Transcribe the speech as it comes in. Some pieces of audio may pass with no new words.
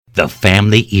The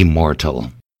Family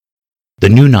Immortal. The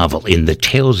new novel in the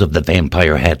Tales of the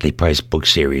Vampire Hadley Price book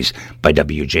series by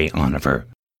W.J. Oniver.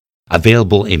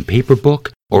 Available in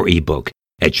paperback or ebook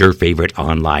at your favorite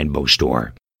online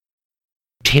bookstore.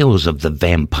 Tales of the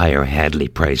Vampire Hadley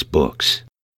Price books.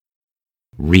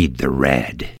 Read the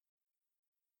red.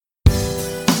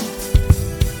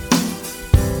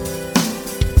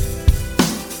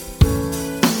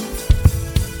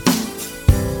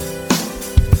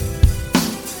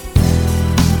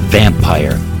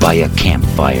 Vampire by a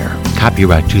Campfire.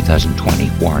 Copyright 2020,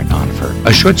 Warren Oniver.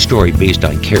 A short story based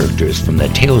on characters from the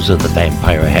Tales of the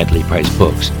Vampire Hadley Price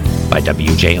books by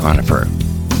W.J. Oniver.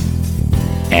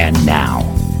 And now,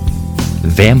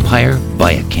 Vampire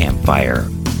by a Campfire.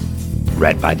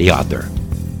 Read by the author.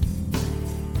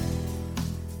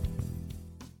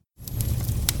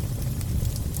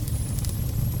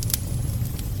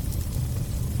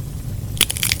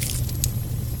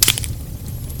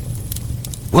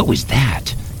 What was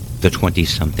that? The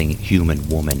 20-something human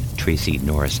woman, Tracy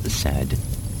Norris, said.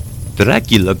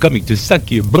 Dracula coming to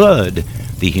suck your blood,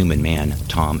 the human man,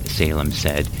 Tom Salem,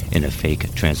 said in a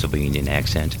fake Transylvanian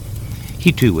accent.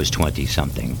 He too was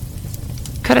 20-something.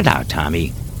 Cut it out,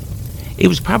 Tommy. It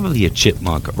was probably a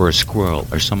chipmunk or a squirrel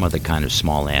or some other kind of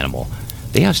small animal.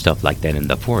 They have stuff like that in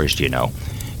the forest, you know.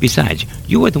 Besides,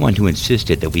 you were the one who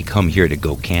insisted that we come here to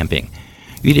go camping.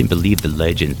 You didn't believe the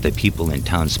legends the people in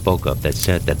town spoke of that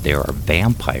said that there are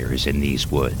vampires in these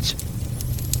woods.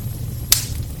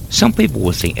 Some people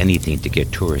will say anything to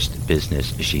get tourist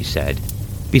business, she said.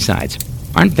 Besides,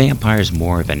 aren't vampires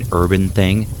more of an urban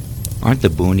thing? Aren't the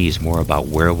boonies more about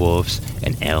werewolves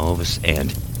and elves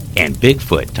and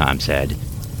Bigfoot, Tom said.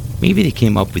 Maybe they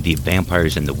came up with the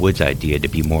vampires in the woods idea to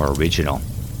be more original.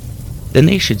 Then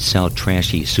they should sell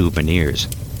trashy souvenirs,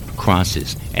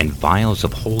 crosses, and vials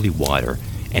of holy water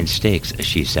and stakes,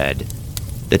 she said.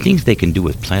 The things they can do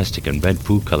with plastic and red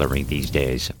food coloring these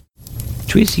days.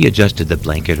 Tracy adjusted the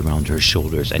blanket around her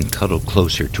shoulders and cuddled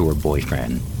closer to her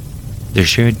boyfriend. Their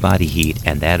shared body heat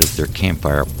and that of their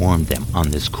campfire warmed them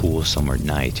on this cool summer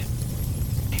night.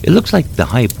 It looks like the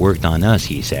hype worked on us,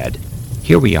 he said.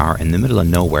 Here we are in the middle of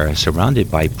nowhere,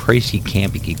 surrounded by pricey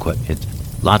camping equipment,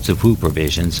 lots of food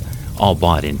provisions, all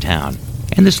bought in town.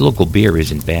 And this local beer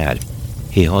isn't bad.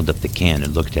 He held up the can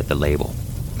and looked at the label.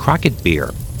 Crockett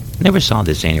Beer. Never saw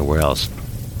this anywhere else.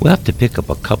 We'll have to pick up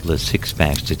a couple of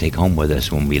six-packs to take home with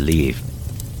us when we leave.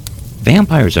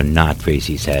 Vampires are not,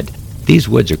 Tracy said. These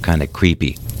woods are kind of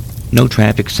creepy. No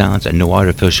traffic sounds and no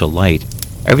artificial light.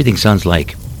 Everything sounds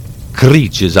like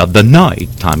creatures of the night,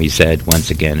 Tommy said once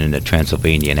again in a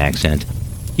Transylvanian accent.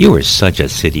 You are such a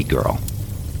city girl.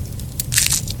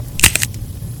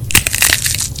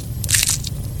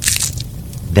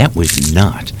 That was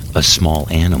not a small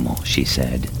animal, she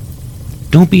said.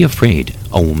 Don't be afraid,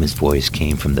 a woman's voice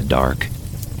came from the dark.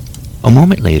 A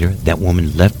moment later, that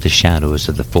woman left the shadows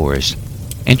of the forest,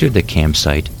 entered the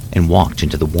campsite, and walked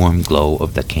into the warm glow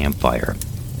of the campfire.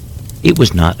 It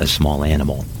was not a small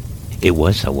animal. It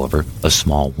was, however, a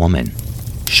small woman.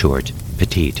 Short,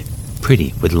 petite,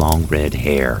 pretty with long red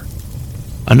hair.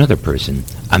 Another person,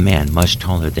 a man much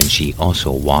taller than she,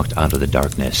 also walked out of the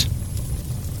darkness.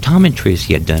 Tom and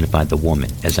Tracy identified the woman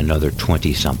as another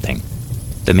 20-something.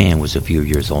 The man was a few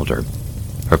years older.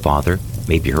 Her father,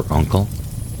 maybe her uncle.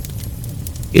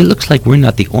 It looks like we're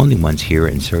not the only ones here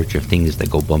in search of things that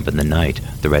go bump in the night,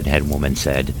 the redhead woman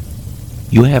said.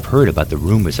 You have heard about the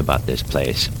rumors about this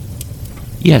place.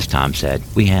 Yes, Tom said,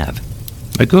 we have.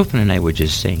 My girlfriend and I were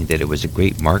just saying that it was a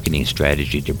great marketing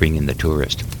strategy to bring in the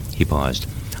tourist. He paused.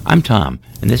 I'm Tom,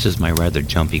 and this is my rather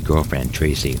jumpy girlfriend,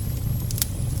 Tracy.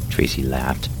 Tracy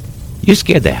laughed. You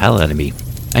scared the hell out of me.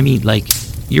 I mean, like,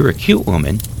 you're a cute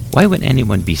woman. Why would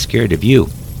anyone be scared of you?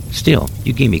 Still,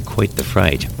 you gave me quite the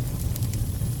fright.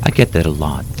 I get that a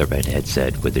lot, the redhead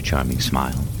said with a charming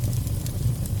smile.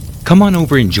 Come on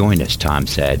over and join us, Tom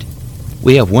said.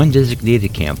 We have one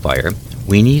designated campfire,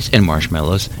 weenies and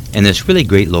marshmallows, and this really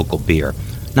great local beer.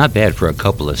 Not bad for a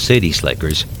couple of city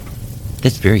slickers.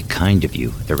 That's very kind of you,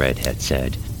 the redhead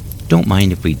said. Don't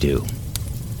mind if we do.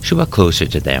 She walked closer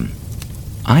to them.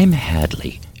 I'm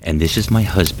Hadley, and this is my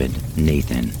husband,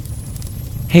 Nathan.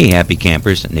 Hey, happy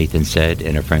campers, Nathan said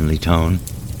in a friendly tone.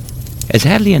 As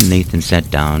Hadley and Nathan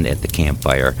sat down at the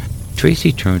campfire,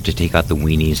 Tracy turned to take out the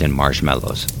weenies and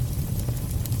marshmallows.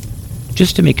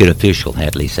 Just to make it official,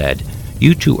 Hadley said,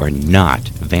 you two are not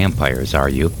vampires, are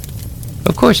you?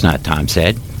 Of course not, Tom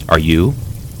said. Are you?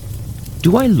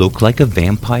 Do I look like a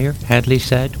vampire? Hadley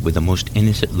said, with the most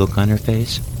innocent look on her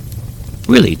face.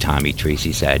 Really, Tommy,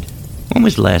 Tracy said. When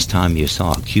was the last time you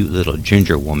saw a cute little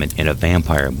ginger woman in a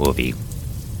vampire movie?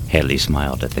 Hadley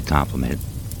smiled at the compliment.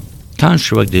 Tom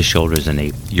shrugged his shoulders in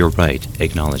a "you're right"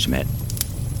 acknowledgement.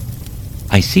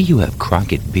 "I see you have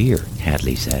Crockett beer,"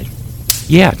 Hadley said.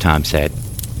 "Yeah," Tom said.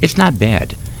 "It's not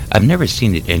bad. I've never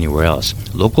seen it anywhere else.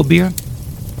 Local beer?"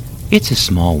 "It's a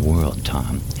small world,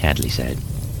 Tom," Hadley said.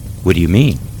 "What do you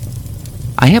mean?"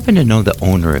 "I happen to know the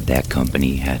owner of that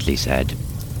company," Hadley said.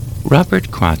 "Robert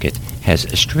Crockett has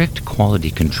strict quality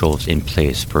controls in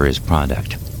place for his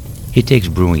product. He takes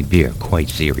brewing beer quite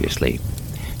seriously."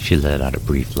 She let out a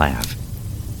brief laugh.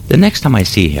 "The next time I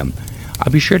see him,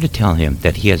 I'll be sure to tell him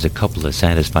that he has a couple of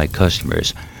satisfied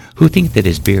customers who think that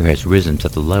his beer has risen to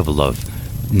the level of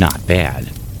not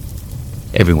bad."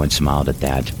 Everyone smiled at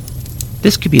that.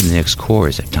 "This could be the next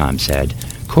Coors," Tom said.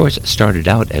 "Coors started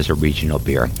out as a regional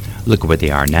beer. Look where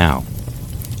they are now."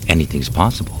 "Anything's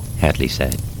possible," Hadley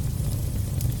said.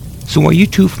 "So are you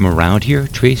two from around here?"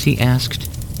 Tracy asked.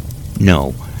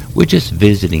 "No, we're just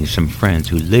visiting some friends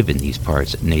who live in these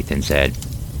parts," Nathan said.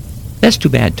 "That's too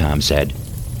bad," Tom said.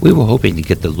 "We were hoping to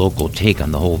get the local take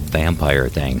on the whole vampire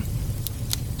thing."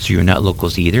 "So you're not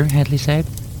locals either?" Hadley said.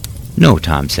 "No,"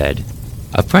 Tom said.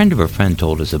 "A friend of a friend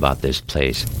told us about this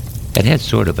place. It had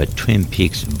sort of a Twin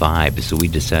Peaks vibe, so we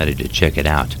decided to check it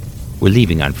out. We're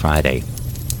leaving on Friday."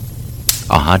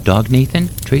 "A hot dog, Nathan?"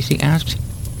 Tracy asked.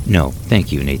 "No,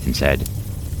 thank you," Nathan said.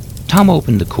 Tom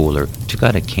opened the cooler, took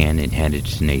out a can, and handed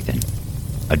it to Nathan.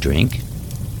 "A drink?"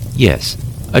 "Yes,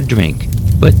 a drink,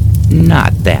 but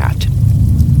not that."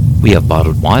 "We have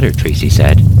bottled water," Tracy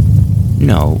said.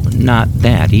 "No, not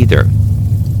that either."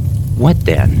 "What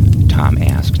then?" Tom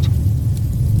asked.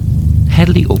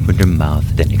 Hadley opened her mouth,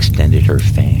 then extended her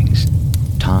fangs.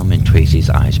 Tom and Tracy's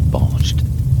eyes bulged.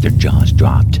 Their jaws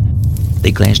dropped.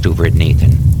 They glanced over at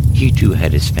Nathan. He too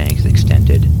had his fangs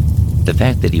extended. The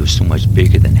fact that he was so much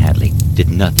bigger than Hadley did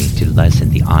nothing to lessen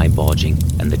the eye bulging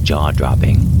and the jaw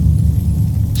dropping.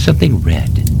 "Something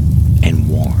red and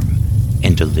warm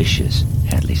and delicious,"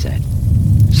 Hadley said.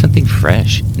 "Something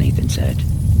fresh," Nathan said.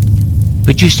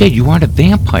 "But you said you aren't a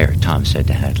vampire," Tom said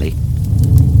to Hadley.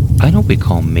 "I don't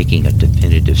recall making a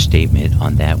definitive statement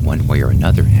on that one way or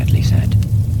another," Hadley said.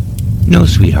 "No,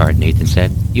 sweetheart," Nathan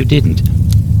said. "You didn't."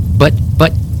 But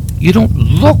you don't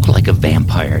look like a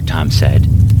vampire," Tom said.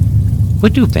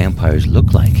 "What do vampires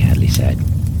look like?" Hadley said.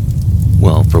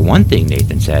 "Well, for one thing,"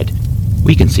 Nathan said,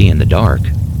 "we can see in the dark."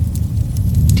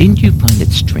 "Didn't you find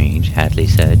it strange," Hadley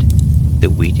said,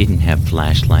 "that we didn't have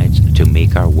flashlights to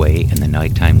make our way in the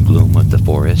nighttime gloom of the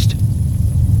forest?"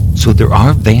 "So there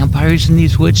are vampires in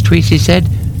these woods," Tracy said.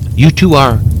 "You two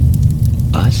are—"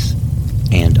 "Us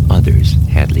and others,"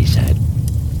 Hadley said.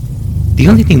 The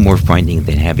only thing more frightening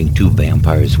than having two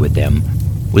vampires with them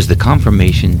was the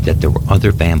confirmation that there were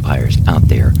other vampires out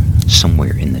there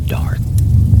somewhere in the dark.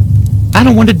 "I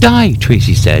don't want to die,"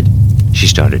 Tracy said. She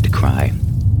started to cry.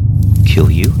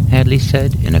 "Kill you?" Hadley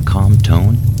said in a calm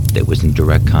tone that was in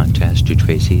direct contrast to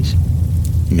Tracy's.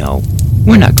 "No,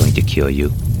 we're not going to kill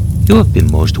you. You have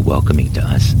been most welcoming to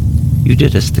us. You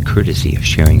did us the courtesy of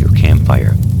sharing your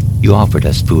campfire. You offered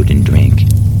us food and drink.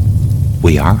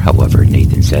 We are, however,"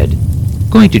 Nathan said,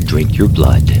 "going to drink your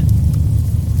blood."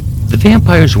 The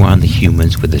vampires were on the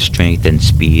humans with a strength and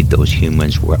speed those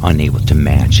humans were unable to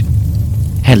match.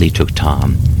 Hadley took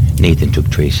Tom. Nathan took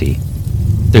Tracy.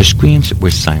 Their screams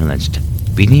were silenced,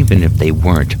 but even if they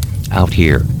weren't, out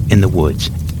here, in the woods,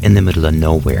 in the middle of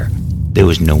nowhere, there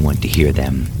was no one to hear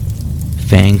them.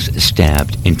 Fangs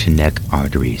stabbed into neck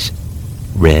arteries.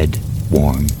 Red,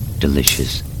 warm,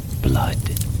 delicious blood.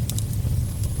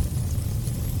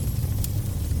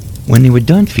 When they were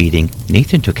done feeding,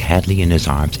 Nathan took Hadley in his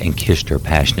arms and kissed her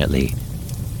passionately.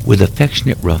 With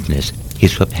affectionate roughness, he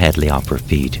swept Hadley off her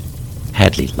feet.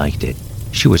 Hadley liked it.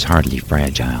 She was hardly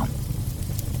fragile.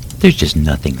 "There's just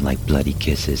nothing like bloody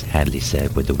kisses," Hadley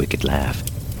said with a wicked laugh.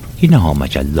 "You know how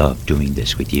much I love doing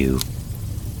this with you."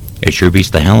 "It sure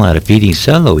beats the hell out of feeding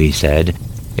Cello," he said,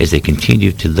 as they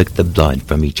continued to lick the blood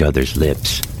from each other's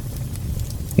lips.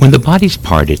 When the bodies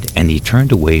parted and he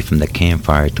turned away from the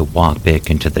campfire to walk back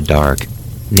into the dark,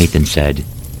 Nathan said,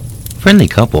 "Friendly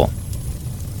couple."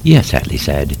 "Yes," Hadley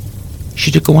said. She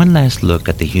took one last look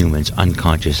at the humans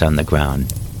unconscious on the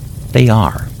ground. "They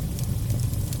are."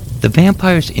 The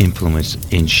vampire's influence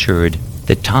ensured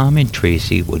that Tom and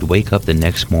Tracy would wake up the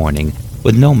next morning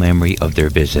with no memory of their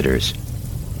visitors.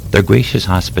 Their gracious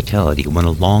hospitality went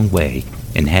a long way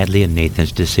in Hadley and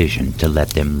Nathan's decision to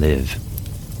let them live.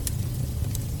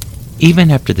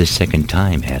 "Even after the second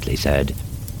time," Hadley said.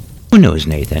 "Who knows,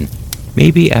 Nathan?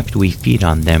 Maybe after we feed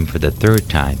on them for the third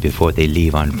time before they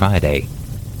leave on Friday,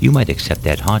 you might accept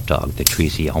that hot dog that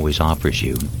Tracy always offers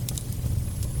you."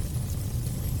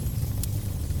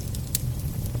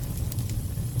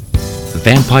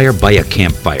 Vampire by a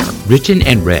Campfire, written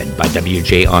and read by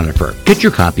W.J. Onifer. Get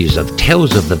your copies of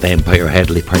Tales of the Vampire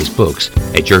Hadley Price books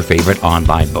at your favorite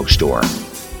online bookstore.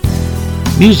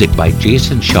 Music by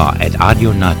Jason Shaw at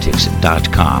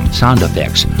Audionautics.com. Sound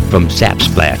effects from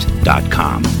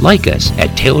Zapsplat.com. Like us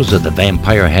at Tales of the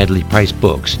Vampire Hadley Price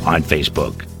Books on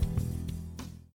Facebook.